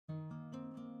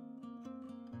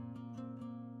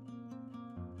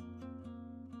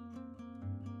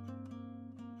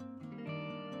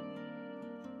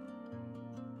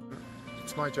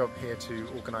It's my job here to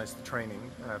organise the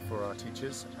training for our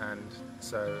teachers, and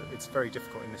so it's very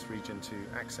difficult in this region to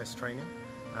access training,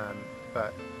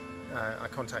 but I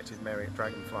contacted Mary at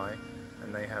Dragonfly,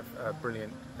 and they have a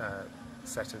brilliant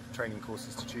set of training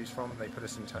courses to choose from. They put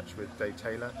us in touch with Dave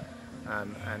Taylor,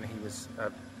 and he was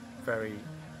very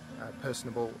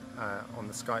personable on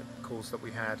the Skype calls that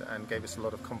we had, and gave us a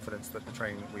lot of confidence that the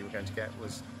training we were going to get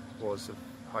was of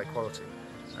high quality.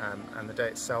 And the day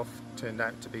itself turned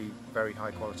out to be very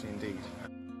high quality indeed.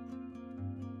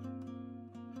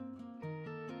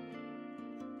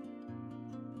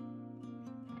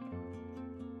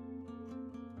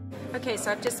 Okay,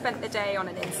 so I've just spent the day on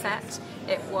an inset.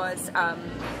 It was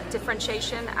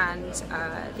differentiation and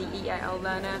the EAL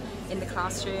learner in the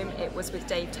classroom. It was with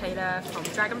Dave Taylor from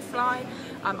Dragonfly.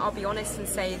 I'll be honest and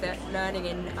say that learning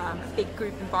in a big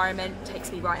group environment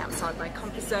takes me right outside my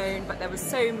comfort zone, but there was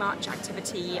so much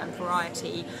activity and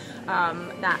variety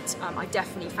that I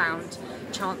definitely found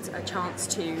a chance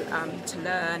to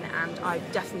learn, and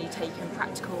I've definitely taken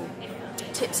practical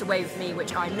tips away with me,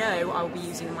 which I know I will be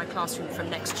using in my classroom from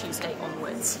next Tuesday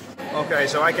onwards. Okay,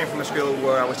 so I came from a school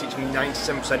where I was teaching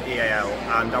 97% EAL,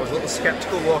 and I was a little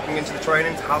sceptical walking into the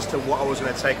training as to what I was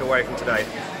going to take away from today.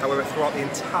 However, throughout the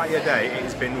entire day it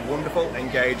has been wonderful,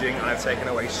 engaging, and I've taken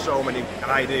away so many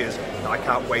ideas that I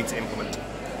can't wait to implement.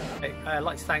 I'd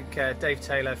like to thank Dave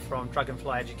Taylor from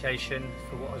Dragonfly Education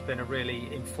for what has been a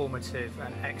really informative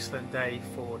and excellent day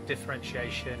for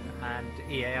differentiation and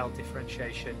EAL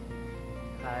differentiation.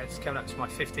 It's coming up to my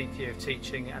 15th year of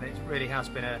teaching, and it really has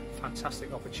been a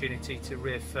fantastic opportunity to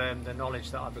reaffirm the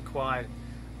knowledge that I've acquired,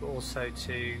 but also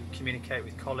to communicate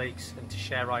with colleagues and to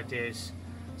share ideas.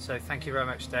 So thank you very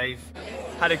much, Dave.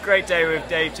 Had a great day with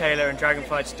Dave Taylor and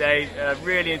Dragonfly today. A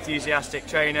really enthusiastic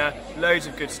trainer, loads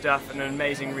of good stuff and an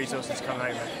amazing resources to come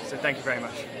home with. So thank you very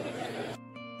much.